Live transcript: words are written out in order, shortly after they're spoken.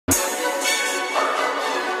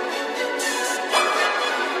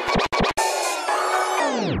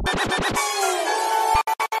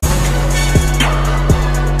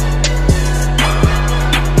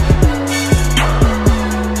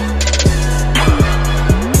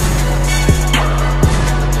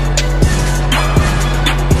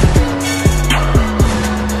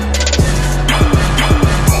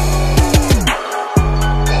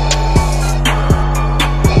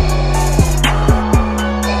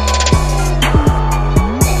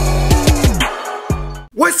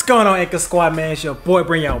What's going on, Anchor Squad, man? It's your boy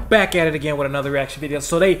Bring y'all back at it again with another reaction video.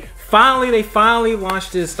 So they finally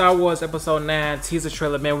launched this Star Wars Episode 9 teaser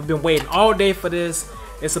trailer, man. We've been waiting all day for this.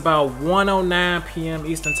 It's about 1:09 p.m.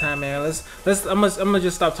 Eastern time, man. I'm gonna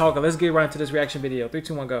just stop talking. Let's get right into this reaction video. 3,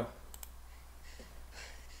 2, 1, go.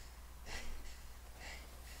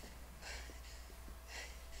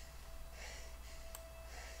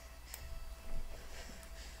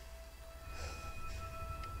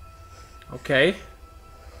 Okay.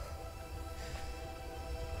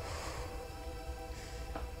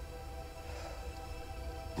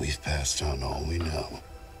 We've passed on all we know.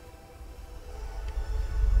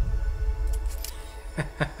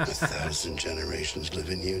 1,000 generations live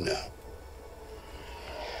in you now.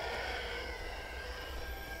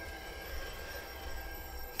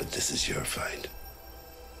 But this is your fight.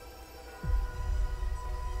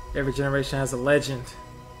 Every generation has a legend.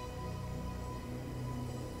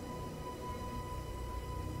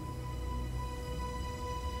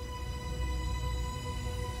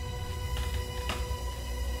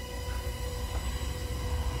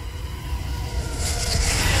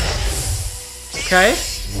 Okay.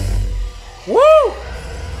 Woo!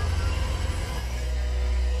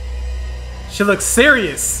 She looks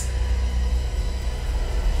serious.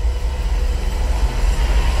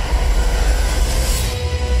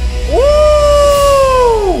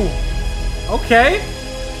 Woo! Okay.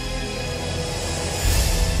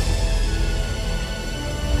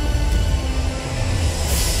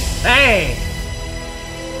 Dang.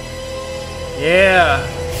 Yeah.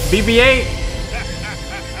 BB-8.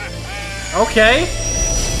 Okay.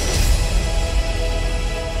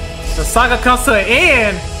 The saga comes to an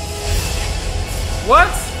end. What?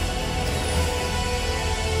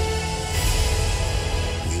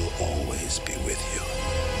 We'll always be with you.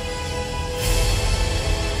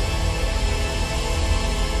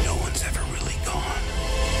 No one's ever really gone.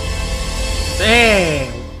 Dang.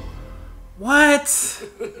 What?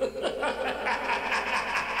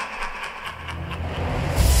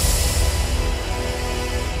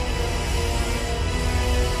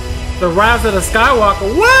 The Rise of the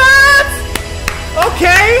Skywalker. What?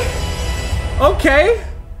 Okay. Okay.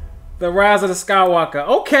 The Rise of the Skywalker.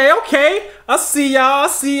 Okay. I see y'all.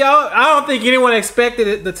 I don't think anyone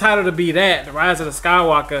expected the title to be that. The Rise of the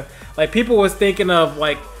Skywalker. Like, people was thinking of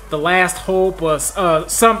like The Last Hope or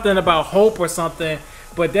something about hope or something.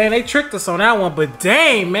 But then they tricked us on that one. But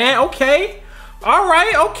dang, man. Okay.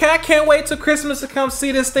 Alright, okay, I can't wait till Christmas to come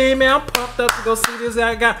see this thing, man. I'm pumped up to go see this.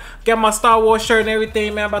 I got my Star Wars shirt and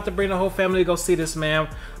everything, man. I'm about to bring the whole family to go see this, man.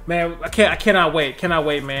 Man, I cannot wait. Cannot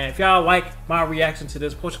wait, man. If y'all like my reaction to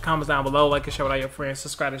this, post your comments down below. Like and share with all your friends.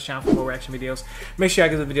 Subscribe to the channel for more reaction videos. Make sure y'all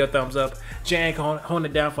give the video a thumbs up. Janka holding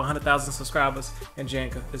it down for 100,000 subscribers. And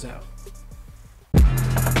Janka is out.